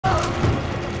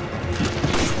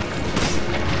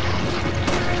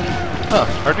Huh,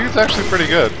 our dude's actually pretty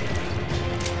good.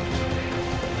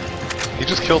 He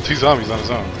just killed 2 zombies on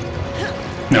his own.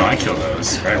 No, I killed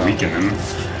those. I weakened them.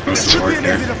 Most of the work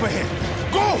there.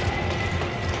 Go!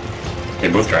 They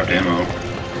both dropped ammo.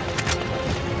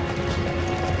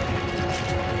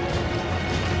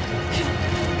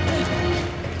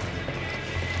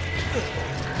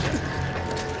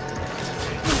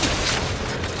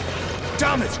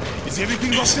 Damn it! Is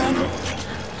everything locked down?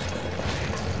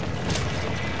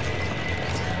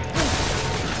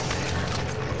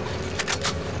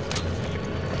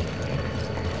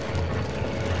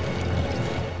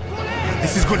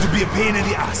 This is going to be a pain in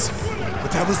the ass,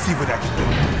 but I will see what I can do.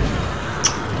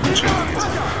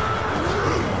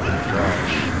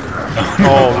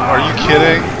 Oh, are you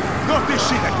kidding? Not this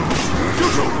shit I can do.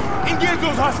 Juju, engage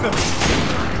those hostiles!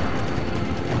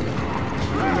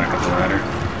 Back up the ladder.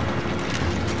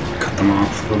 Cut them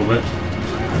off a little bit.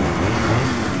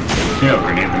 Yeah, I'll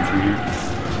grenade them from here.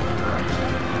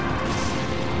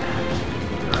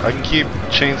 I can keep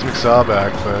Chains McSaw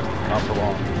back, but not for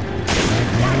long.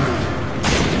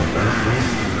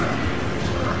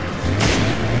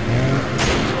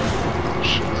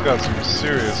 Shit, he's got some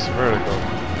serious vertigo.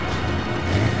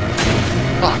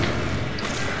 Fuck.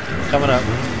 Coming up.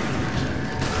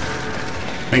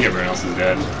 I think everyone else is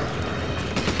dead.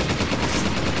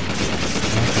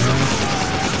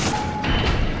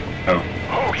 Oh.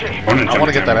 Okay. I want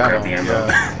to get that ammo.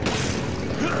 Yeah.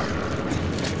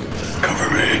 Cover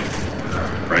me.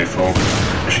 Rifle.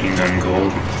 Machine gun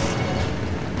gold.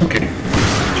 Okay.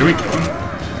 Should we kill him?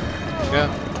 Yeah.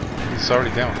 He's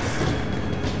already down.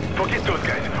 Forget those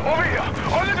guys. Over here!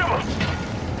 On the double!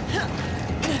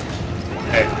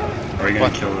 Hey, are we gonna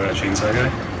What? kill that chainsaw guy?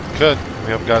 Good.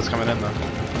 We have guys coming in though.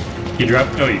 He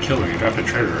dropped. Oh, you killed him. You dropped a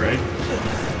treasure, right?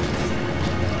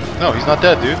 No, he's not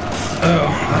dead, dude. Oh,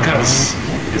 because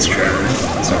it's treasure.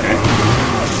 It's okay.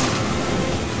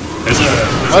 There's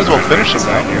Might as well finish him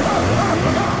inside now.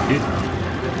 here.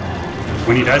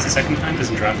 When he dies the second time,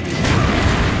 doesn't drop anything.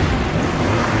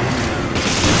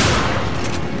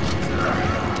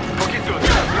 Forget those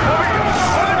guys. Over here!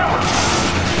 On the double!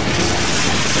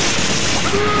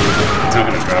 It's not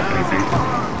gonna drop anything.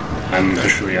 I'm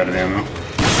officially out of ammo.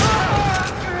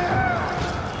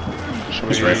 Should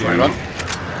There's we rifle ammo. run?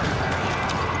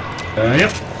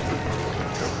 Yep.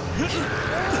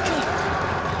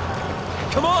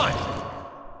 Come on!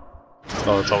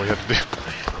 Oh, that's all we had to do.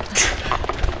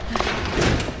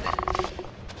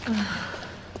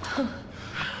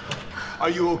 Are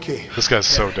you okay? This guy's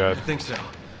so dead. I think so.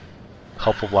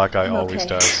 Helpful black guy I'm always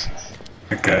okay. dies.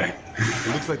 Okay. It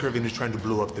looks like Irvin is trying to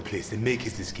blow up the place and make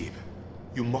his escape.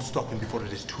 You must stop him before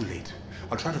it is too late.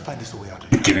 I'll try to find us a way out of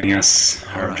here. Giving us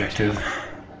our objective.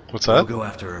 What's We'll that? go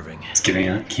after Irving.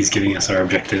 He's giving us our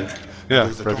objective. Yeah,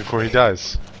 There's a right top before he way.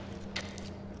 dies.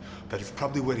 That is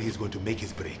probably where he's going to make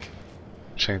his break.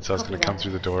 Chainsaw's gonna come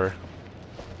through the door.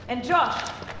 And Josh,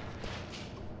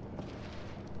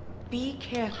 be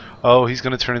careful. Oh, he's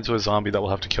gonna turn into a zombie that we'll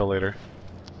have to kill later.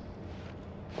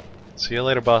 See you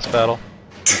later, boss battle.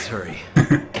 Let's hurry.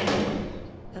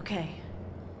 Okay.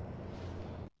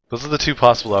 Those are the 2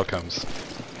 possible outcomes.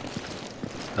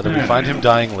 Either we find him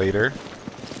dying later,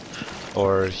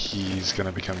 or he's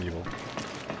gonna become evil.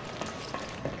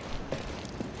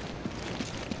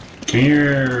 Can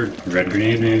you red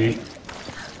grenade maybe?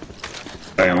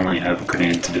 I only have a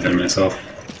grenade to defend myself.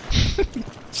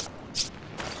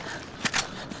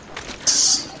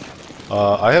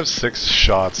 I have 6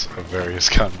 shots of various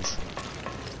guns.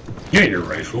 You got your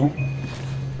rifle.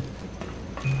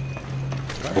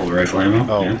 Full rifle ammo?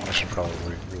 Oh, Yeah. I should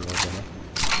probably reload that.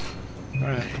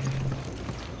 Alright.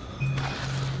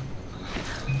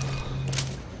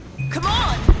 Come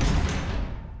on!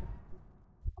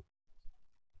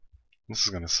 This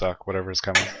is gonna suck, whatever is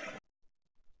coming.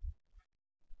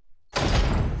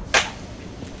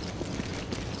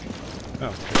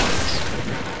 Oh,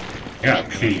 Yeah,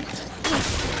 Pete.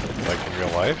 like in real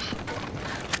life?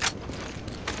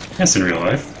 That's in real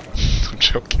life. I'm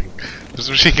joking. There's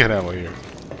machine gun ammo here.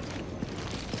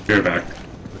 Be right back.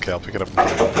 Okay, I'll pick it up.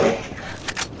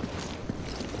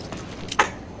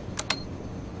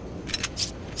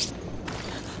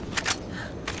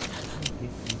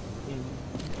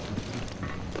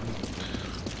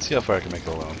 See how far I can make it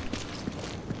alone.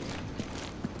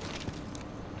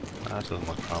 That doesn't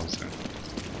look promising.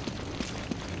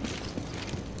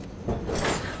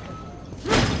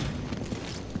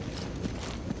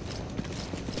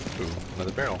 Ooh,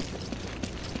 another barrel.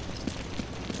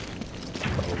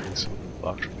 Probably some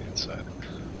locked from the inside.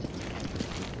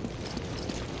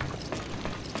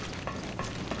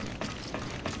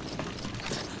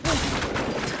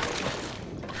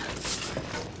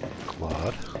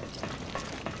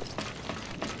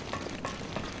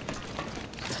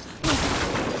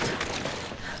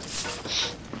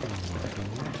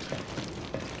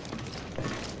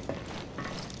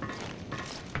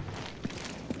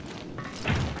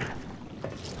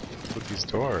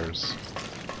 Doors.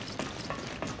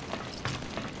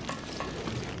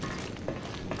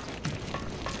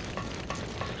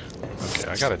 Okay,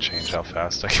 I gotta change how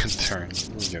fast I can turn. This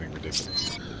is getting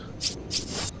ridiculous.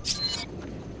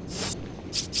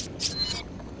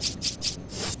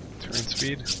 Turn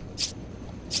speed?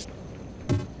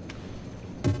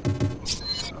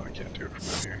 Oh, I can't do it from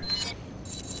out here.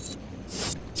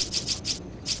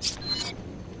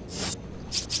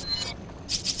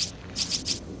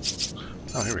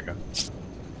 Oh, here we go.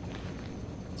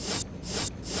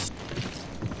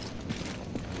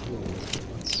 Ooh,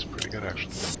 that's pretty good,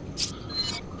 actually.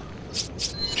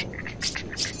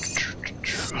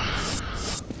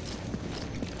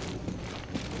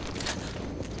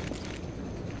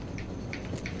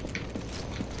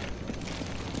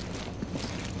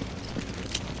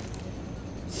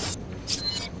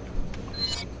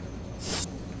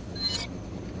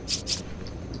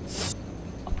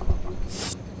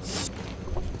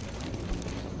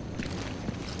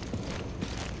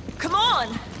 Come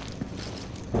on!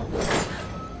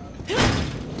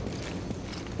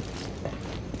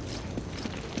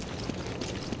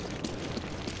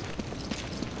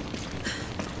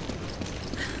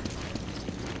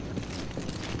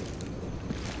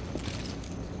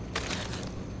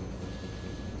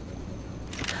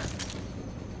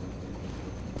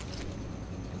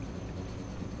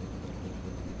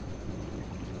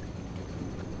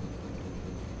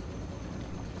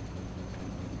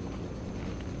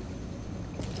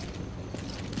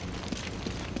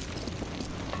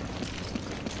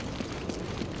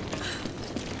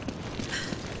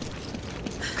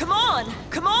 Come on!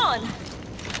 Come on!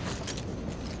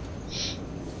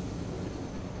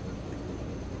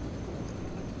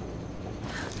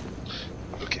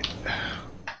 Okay.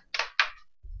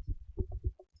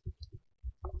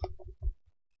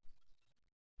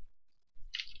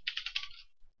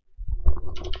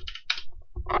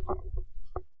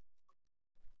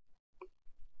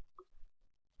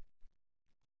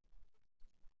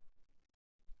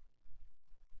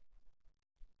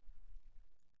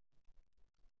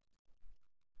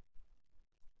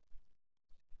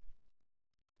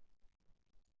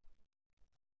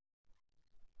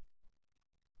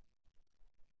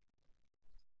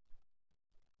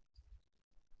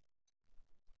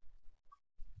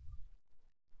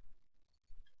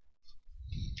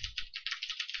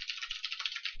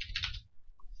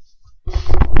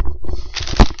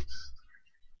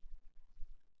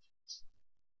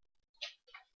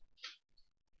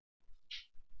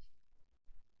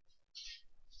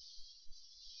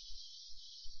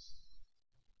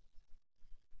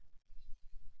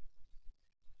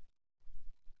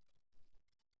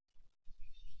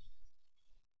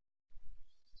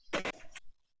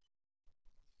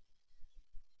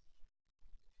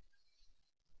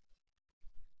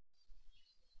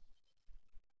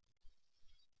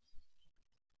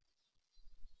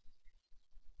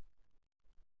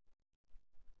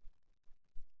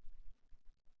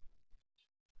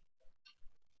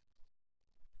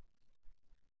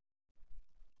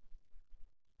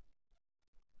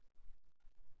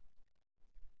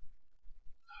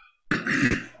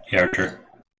 Yeah, Archer.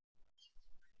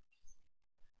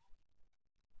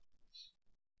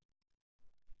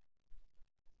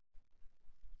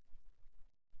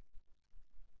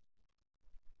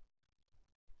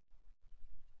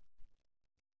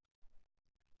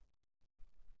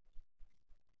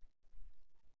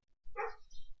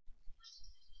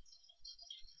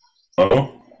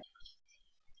 Hello?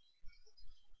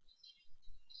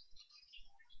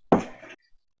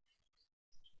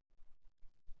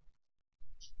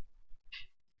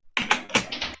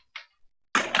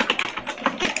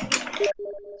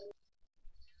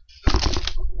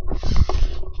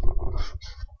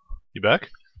 You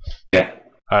back? Yeah.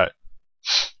 Alright.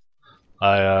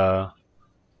 I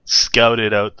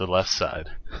scouted out the left side.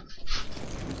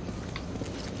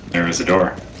 There was a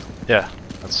door. Yeah,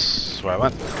 that's where I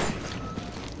went.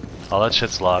 All that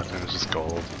shit's locked and it's just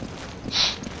gold.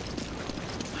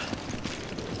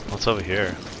 What's over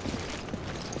here?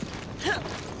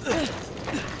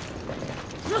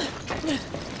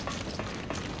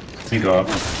 Let me go up.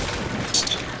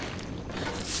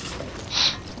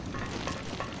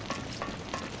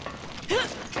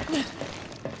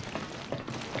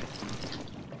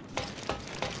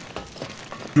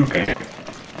 Okay.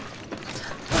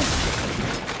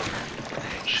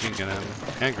 Machine gun and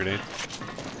hand grenade.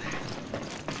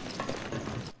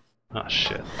 Oh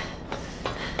shit. I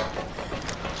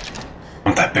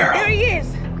want that barrel. There he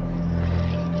is!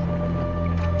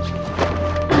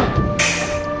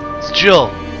 It's Jill!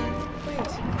 Wait,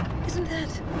 isn't that...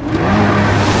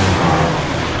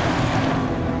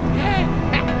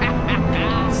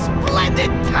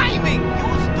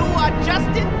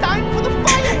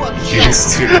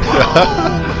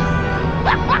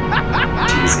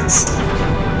 Jesus.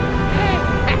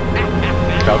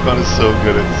 Capcom is so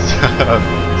good at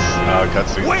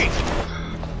cutscenes. Wait!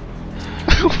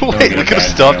 Wait, we could have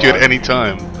stopped you at any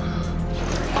time.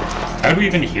 How do we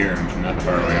even hear him from that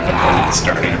far away? I thought it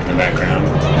starting in the background.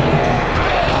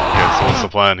 Okay, so what's the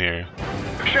plan here?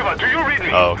 Shiva, do you read me?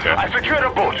 Oh, okay. I secured a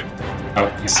boat. Oh,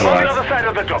 he's still I'm on the alive. other side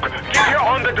of the dock. Get here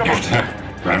on the You double.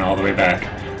 have to run all the way back.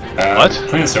 What?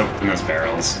 Plan is to open those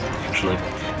barrels, actually.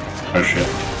 Oh shit.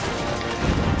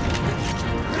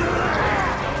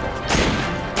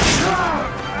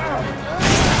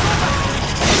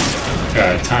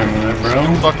 Got a time limit,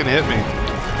 bro. Fucking hit me. I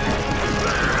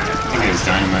think it's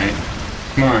dynamite.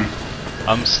 Come on.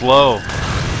 I'm slow.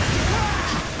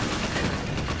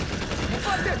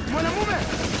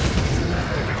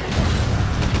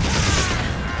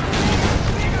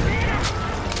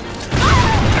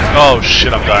 Oh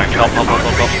shit, I'm dying. Help, help, help,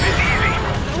 help,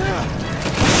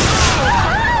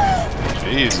 help.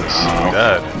 Jesus, I'm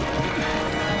dead.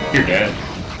 You're dead.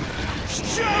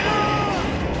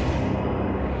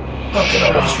 Fucking, I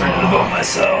was thinking about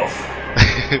myself.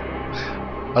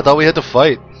 I thought we had to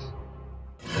fight.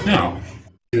 No.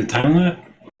 Do the time limit?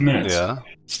 Minutes. Yeah.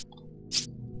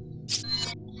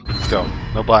 Let's go.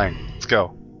 No buying. Let's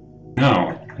go.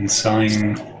 No. I'm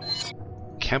selling.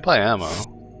 Can't buy ammo.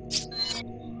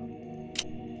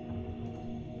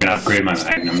 I'm gonna upgrade my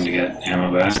Magnum to get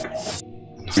ammo back.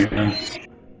 Yeah.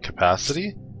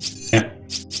 Capacity? Yeah.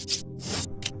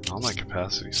 All my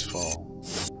capacity's full.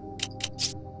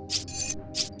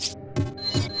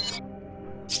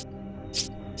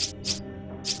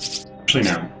 Actually,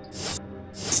 no.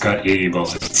 It's got 80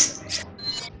 bullets.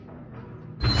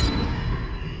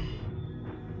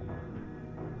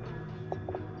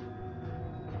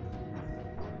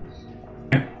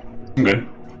 Yeah, I'm good.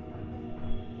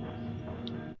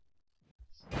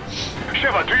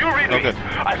 Shiva, do you read me? Okay.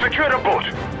 I secured a boat.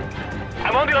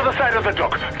 I'm on the other side of the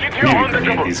dock. Get here Maybe on the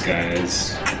grenade double. these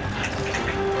guys.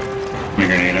 Let me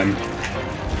grenade them.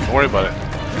 Don't worry about it.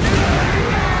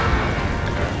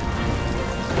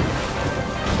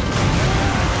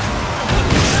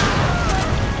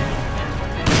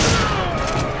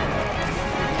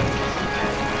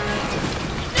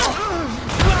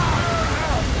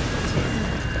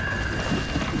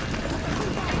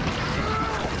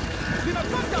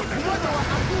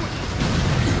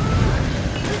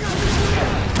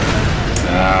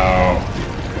 Ow.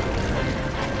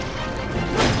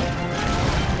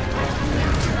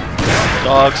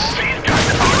 Dogs. These guys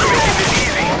are making it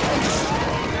easy.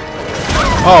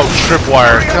 Oh,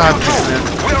 tripwire. God damn it.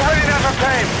 We're running out of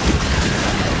time.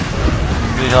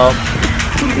 Need help.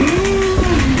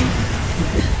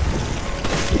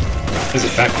 There's a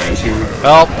fat guy too.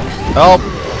 Help. Help.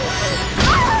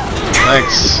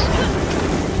 Thanks.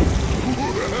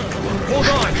 Hold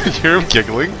on. You hear him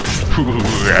giggling?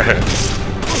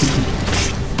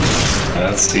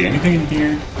 Let's see, anything in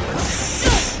here?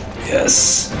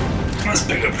 Yes. Must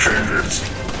pick up treasures.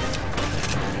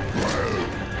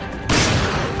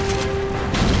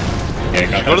 Yeah,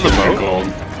 got Go to the that boat? gold.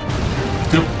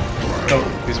 Nope. Oh,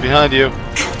 He's behind you.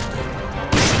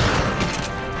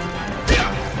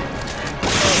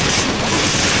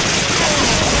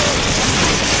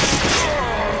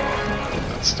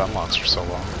 That stun locks for so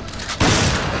long.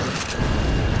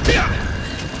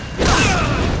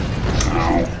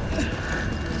 ow.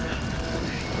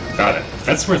 Got it.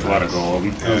 That's worth a lot of gold.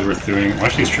 That was worth doing.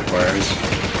 Watch these tripwires.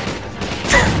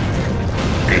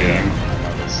 Good aim.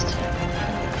 Noticed.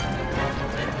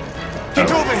 Get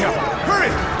over here.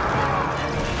 Hurry.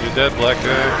 You dead, black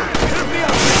guy?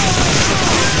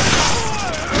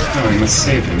 Oh, I must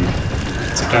save him.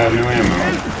 Except I have no ammo.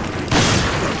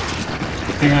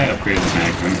 Good thing I upgraded the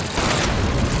Magnum.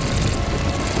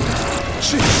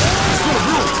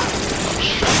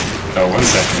 Oh, 1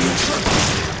 second.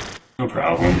 No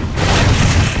problem.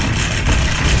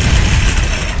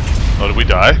 Oh, did we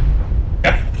die?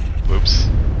 Yeah. Whoops.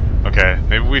 Okay,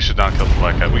 maybe we should not kill the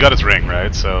black guy. We got his ring,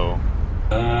 right? So...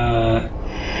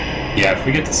 Yeah, if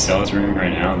we get to sell his ring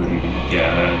right now, then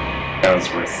yeah, that was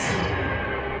worth.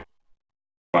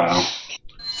 Wow.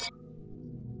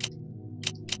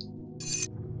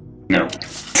 No.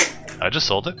 I just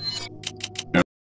sold it?